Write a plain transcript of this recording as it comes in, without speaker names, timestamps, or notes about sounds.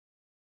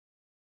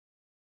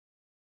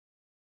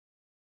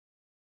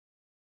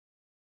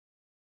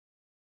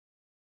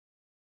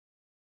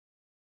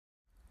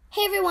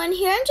Hey everyone,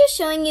 here I'm just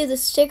showing you the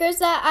stickers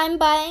that I'm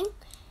buying,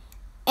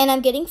 and I'm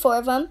getting 4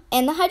 of them,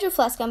 and the Hydro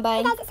Flask I'm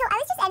buying. Hey guys, so I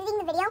was just editing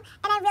the video,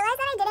 and I realized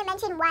that I didn't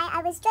mention why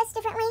I was dressed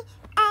differently,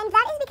 and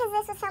that is because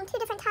this was filmed 2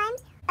 different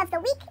times of the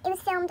week. It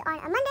was filmed on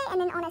a Monday and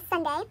then on a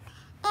Sunday,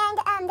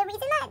 and the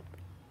reason that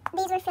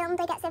these were filmed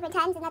at separate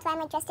times, and that's why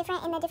I'm dressed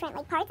different in the different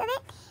parts of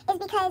it, is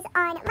because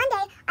on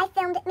Monday I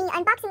filmed me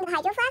unboxing the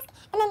Hydro Flask,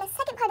 and then the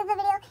second part of the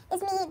video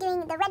is me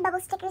doing the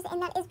Redbubble stickers,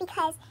 and that is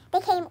because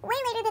they came way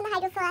later than the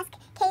Hydro Flask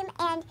came,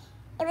 and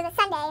it was a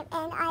Sunday,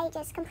 and I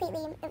just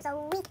it was a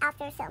week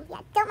after, so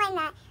yeah, don't mind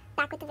that.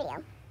 Back with the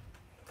video.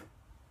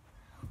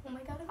 Oh my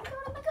god, oh my god,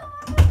 oh my god,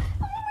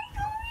 oh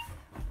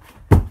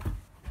my god.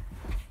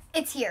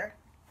 It's here.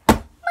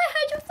 My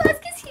Hydro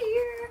Flask is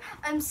here.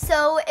 I'm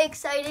so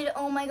excited.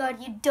 Oh my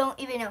god, you don't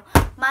even know.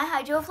 My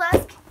Hydro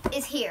Flask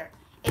is here.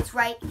 It's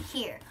right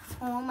here.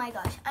 Oh my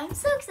gosh, I'm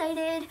so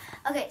excited.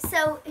 Okay,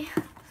 so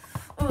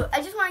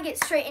I just want to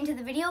get straight into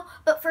the video,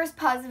 but first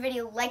pause the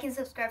video, like and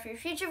subscribe for your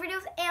future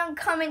videos, and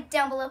comment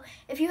down below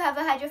if you have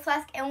a Hydro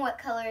Flask and what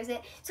color is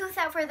it. So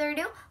without further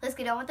ado, let's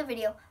get on with the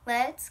video.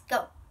 Let's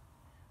go.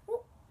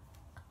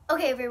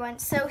 Okay everyone,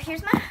 so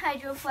here's my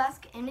Hydro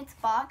Flask in its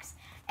box,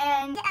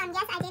 and yes,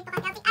 I did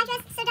find out the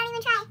address, so don't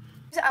even try.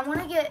 So I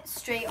want to get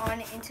straight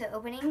on into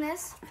opening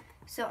this,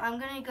 so I'm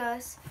going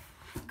to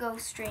go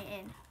straight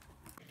in.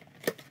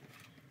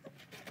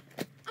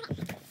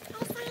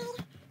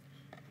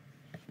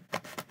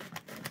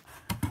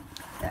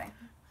 Sorry.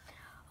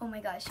 Oh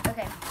my gosh,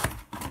 okay.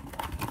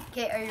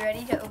 Okay, are you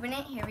ready to open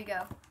it? Here we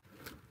go.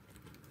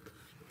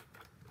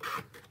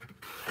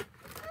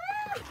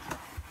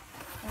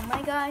 Oh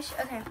my gosh,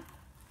 okay.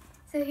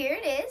 So here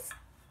it is,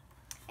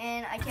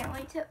 and I can't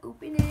wait to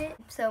open it.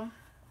 So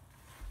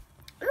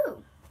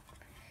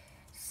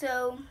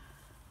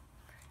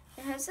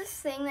it has this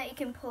thing that you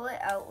can pull it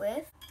out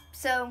with.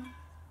 So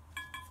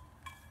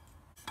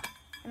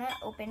I'm gonna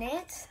open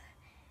it.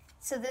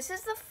 So this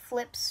is the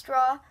flip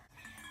straw,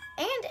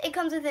 and it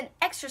comes with an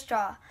extra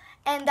straw,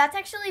 and that's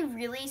actually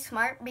really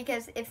smart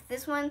because if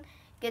this one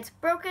gets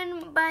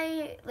broken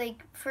by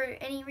for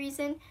any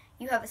reason,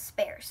 you have a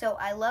spare. So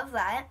I love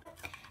that.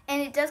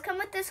 And it does come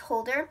with this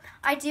holder.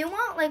 I do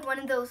want one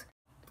of those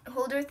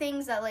holder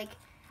things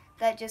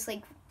that just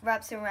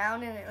wraps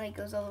around and it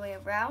goes all the way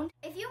around.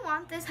 If you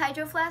want this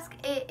Hydro Flask,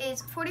 it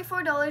is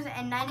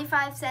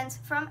 $44.95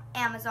 from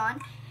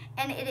Amazon,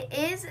 and it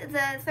is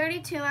the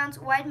 32-ounce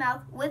wide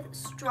mouth with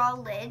straw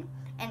lid,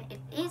 and it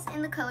is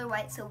in the color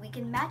white, so we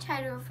can match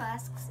Hydro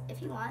Flasks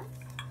if you want.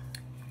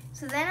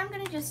 So then I'm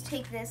gonna just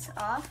take this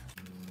off.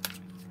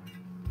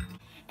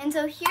 And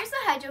so here's the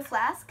Hydro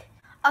Flask.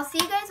 I'll see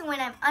you guys when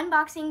I'm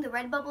unboxing the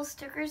Redbubble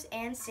stickers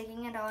and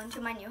sticking it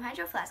onto my new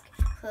Hydro Flask.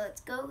 So let's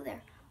go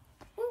there.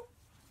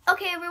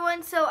 Okay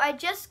everyone, so I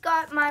just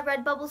got my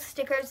Redbubble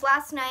stickers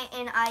last night,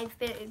 and I've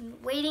been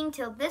waiting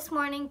till this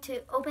morning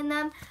to open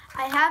them.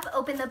 I have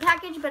opened the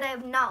package, but I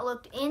have not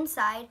looked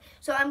inside,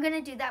 so I'm going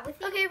to do that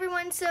with you. Okay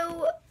everyone,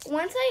 so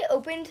once I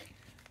opened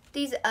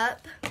these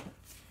up,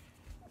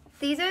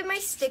 these are my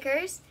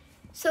stickers.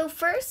 So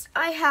first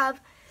I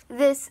have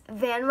this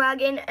van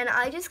wagon, and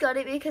I just got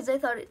it because I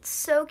thought it's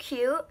so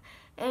cute,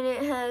 and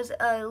it has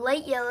a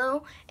light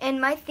yellow, and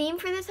my theme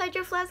for this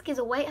Hydro Flask is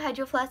a white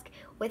Hydro Flask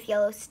with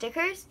yellow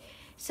stickers.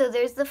 So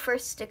there's the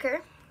first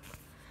sticker,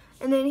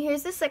 and then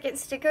here's the second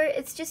sticker.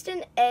 It's just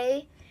an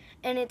A,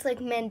 and it's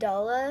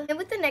mandala. And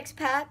with the next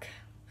pack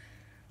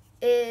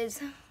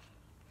is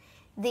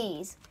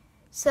these.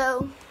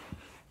 So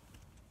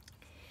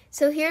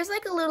here's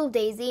a little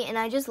daisy, and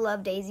I just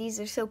love daisies.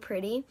 They're so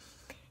pretty.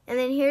 And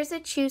then here's a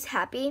choose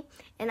happy,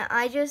 and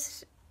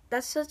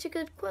that's such a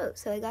good quote,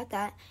 so I got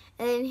that.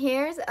 And then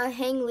here's a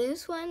hang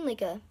loose one, a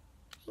hang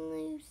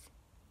loose,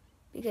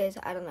 because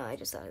I don't know, I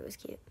just thought it was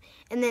cute.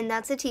 And then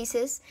that's a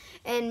thesis,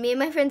 and me and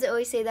my friends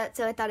always say that,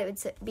 so I thought it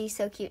would be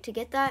so cute to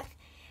get that.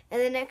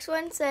 And the next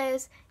one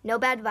says no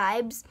bad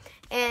vibes,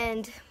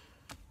 and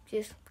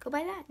just go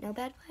by that, no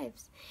bad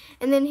vibes.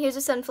 And then here's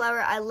a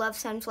sunflower. I love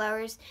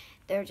sunflowers.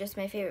 They're just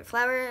my favorite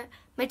flower.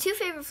 My 2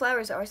 favorite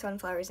flowers are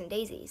sunflowers and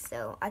daisies,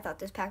 so I thought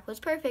this pack was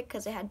perfect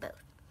because it had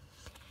both.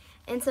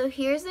 And so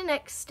here's the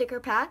next sticker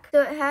pack.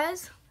 So it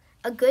has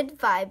a good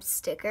vibes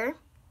sticker,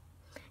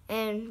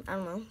 and I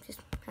don't know,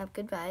 just have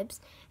good vibes.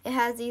 It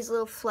has these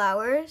little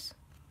flowers,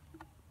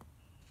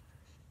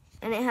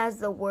 and it has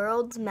the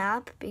world's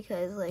map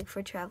because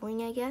for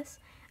traveling, I guess.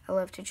 I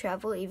love to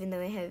travel even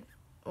though I have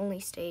only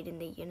stayed in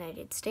the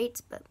United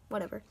States, but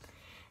whatever.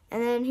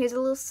 And then here's a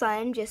little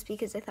sun just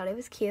because I thought it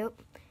was cute.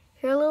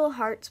 Here are little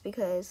hearts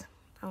because,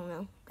 I don't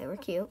know, they were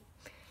cute.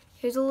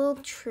 Here's a little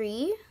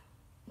tree.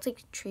 It's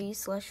like a tree /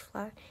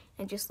 flower.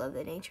 I just love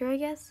the nature, I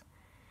guess.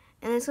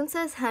 And this one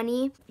says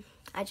honey.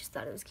 I just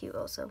thought it was cute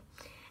also.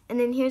 And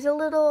then here's a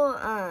little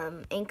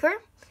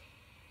anchor.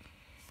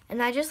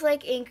 And I just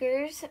like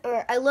anchors,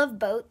 or I love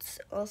boats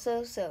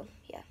also, so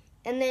yeah.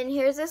 And then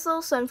here's this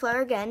little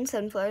sunflower again.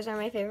 Sunflowers are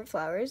my favorite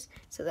flowers,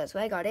 so that's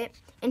why I got it.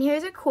 And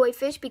here's a koi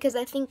fish because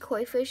I think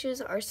koi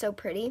fishes are so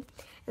pretty.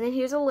 And then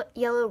here's a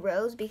yellow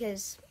rose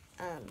because,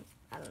 I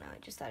don't know, I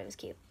just thought it was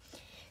cute.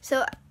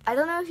 So I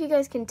don't know if you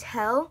guys can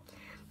tell,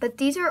 but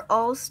these are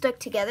all stuck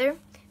together.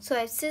 So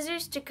I have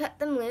scissors to cut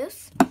them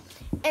loose.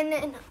 And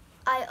then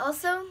I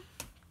also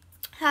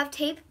have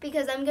tape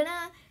because I'm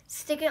gonna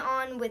stick it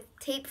on with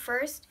tape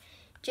first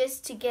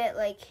just to get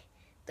like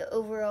the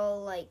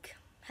overall like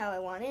how I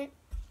want it.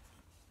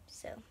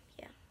 So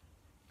yeah.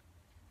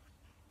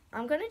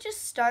 I'm gonna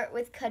just start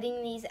with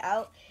cutting these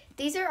out.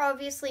 These are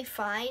obviously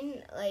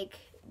fine, like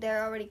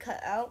they're already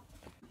cut out.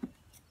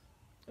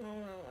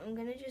 I'm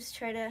gonna just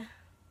try to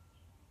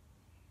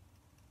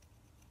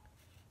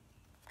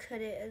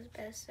cut it as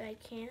best I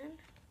can.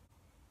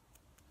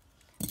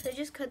 So I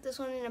just cut this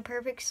one in a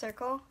perfect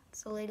circle.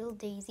 It's a little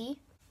daisy.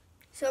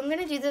 So I'm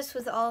gonna do this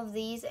with all of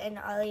these and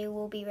I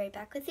will be right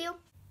back with you.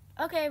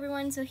 Okay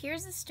everyone, so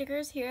here's the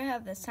stickers. Here I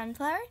have the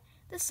sunflower,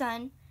 the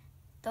sun,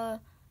 the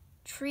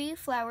tree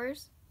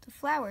flowers, the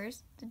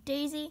flowers, the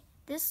daisy,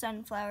 this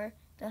sunflower,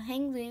 the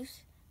hang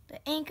loose,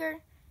 the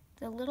anchor,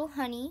 the little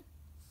honey,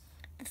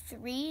 the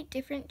 3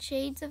 different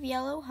shades of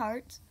yellow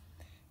hearts,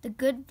 the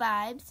good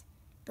vibes,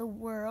 the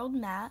world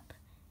map,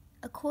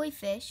 a koi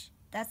fish,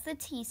 that's the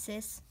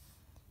thesis,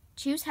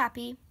 choose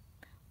happy,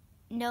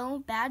 no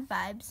bad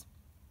vibes,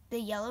 the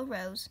yellow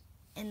rose,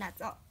 and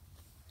that's all.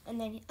 And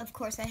then of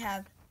course I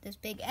have this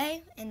big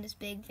A and this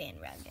big Van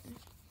Wagon.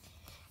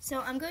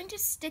 So I'm going to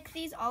stick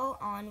these all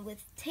on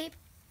with tape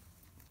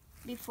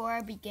before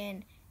I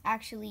begin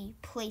actually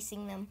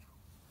placing them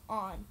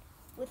on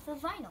with the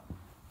vinyl.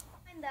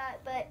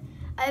 But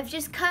I've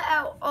just cut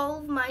out all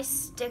of my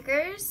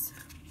stickers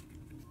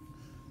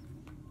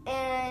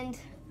and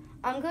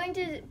I'm going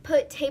to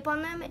put tape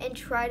on them and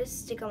try to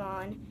stick them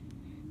on,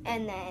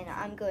 and then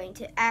I'm going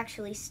to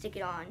actually stick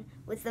it on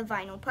with the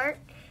vinyl part.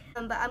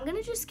 But I'm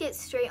gonna just get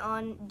straight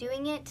on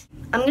doing it.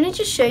 I'm gonna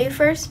just show you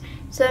first.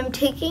 So I'm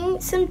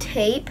taking some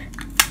tape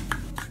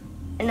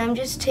and I'm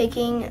just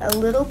taking a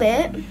little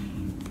bit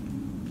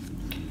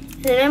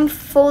and then I'm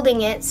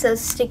folding it so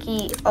it's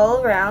sticky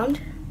all around.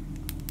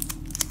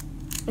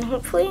 And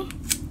hopefully,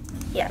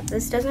 yeah,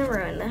 this doesn't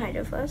ruin the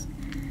Hydro Flask.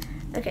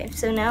 Okay,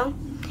 so now,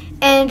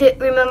 and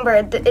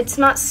remember, it's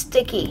not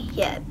sticky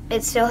yet.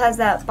 It still has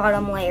that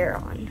bottom layer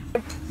on.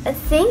 I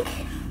think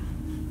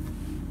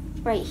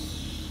right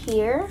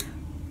here.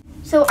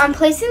 So I'm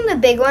placing the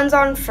big ones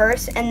on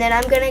first, and then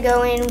I'm gonna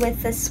go in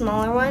with the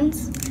smaller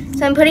ones.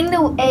 So I'm putting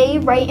the A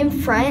right in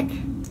front,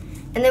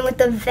 and then with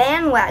the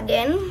Van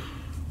Wagon,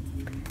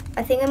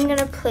 I think I'm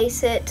gonna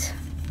place it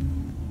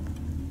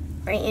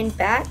right in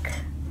back.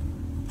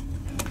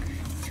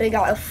 So we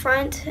got a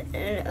front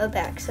and a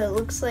back. So it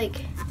looks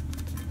like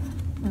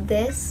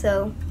this.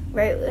 So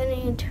right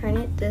when you turn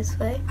it this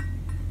way,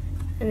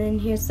 and then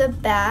here's the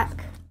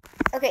back.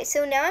 Okay,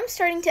 so now I'm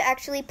starting to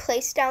actually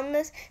place down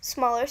the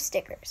smaller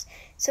stickers.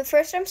 So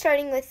first I'm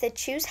starting with the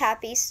Choose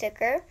Happy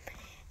sticker,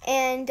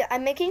 and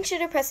I'm making sure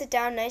to press it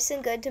down nice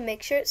and good to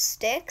make sure it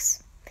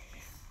sticks.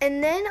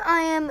 And then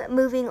I am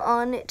moving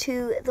on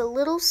to the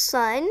little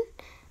sun,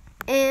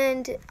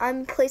 and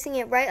I'm placing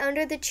it right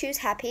under the Choose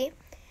Happy.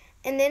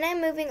 And then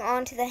I'm moving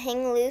on to the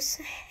Hang Loose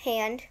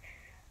hand,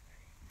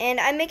 and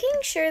I'm making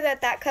sure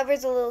that that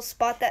covers a little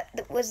spot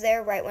that was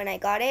there right when I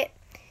got it.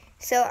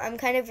 So I'm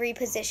kind of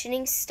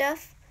repositioning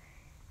stuff.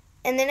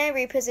 And then I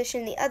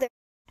reposition the other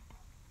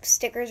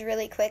stickers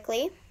really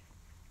quickly.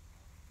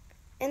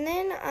 And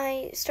then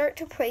I start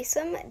to place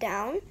them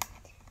down.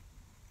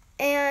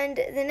 And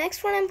the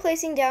next one I'm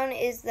placing down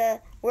is the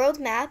world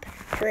map,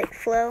 like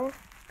flow.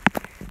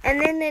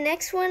 And then the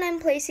next one I'm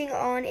placing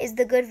on is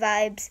the good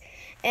vibes.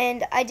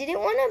 And I didn't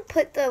want to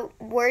put the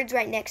words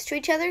right next to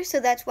each other, so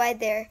that's why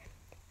they're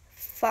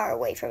far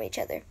away from each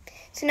other.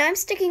 So now I'm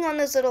sticking on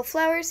those little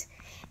flowers.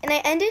 And I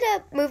ended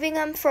up moving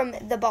them from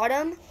the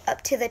bottom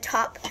up to the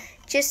top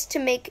just to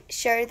make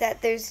sure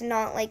that there's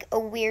not like a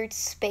weird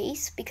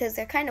space, because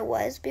there kind of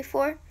was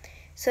before.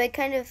 So I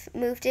kind of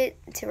moved it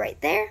to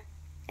right there,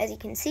 as you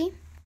can see.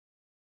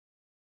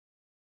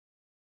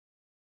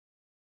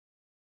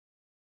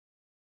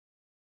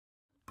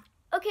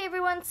 Okay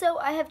everyone, so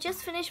I have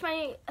just finished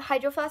my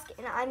Hydro Flask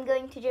and I'm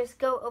going to just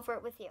go over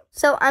it with you.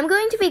 So I'm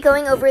going to be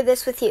going over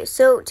this with you.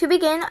 So to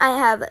begin, I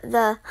have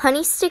the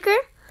honey sticker.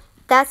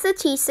 That's the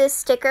thesis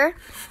sticker,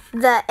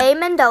 the A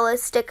Mandela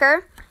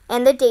sticker,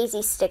 and the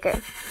daisy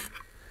sticker.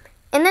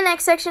 In the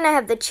next section, I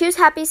have the Choose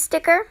Happy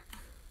sticker,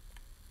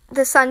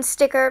 the sun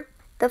sticker,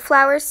 the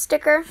flowers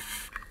sticker,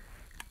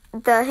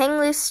 the Hang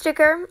Loose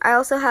sticker. I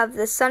also have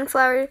the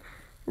sunflower,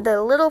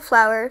 the little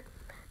flower,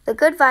 the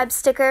good vibes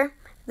sticker,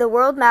 the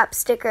world map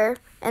sticker,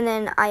 and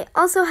then I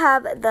also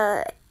have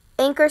the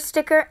anchor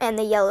sticker and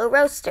the yellow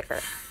rose sticker.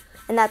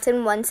 And that's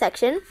in one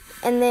section.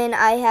 And then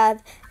I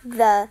have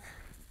the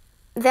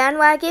Van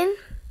Wagon,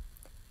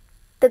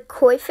 the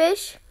koi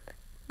fish,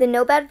 the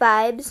no bad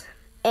vibes,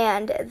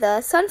 and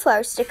the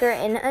sunflower sticker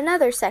in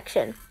another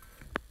section.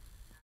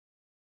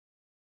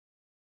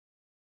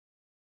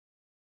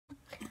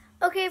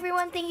 Okay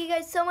everyone, thank you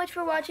guys so much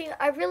for watching.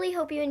 I really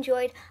hope you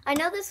enjoyed. I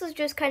know this was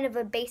just kind of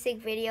a basic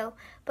video,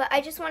 but I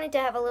just wanted to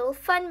have a little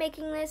fun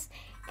making this.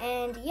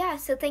 And yeah,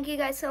 so thank you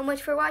guys so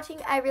much for watching.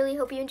 I really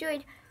hope you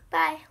enjoyed.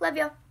 Bye. Love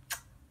y'all.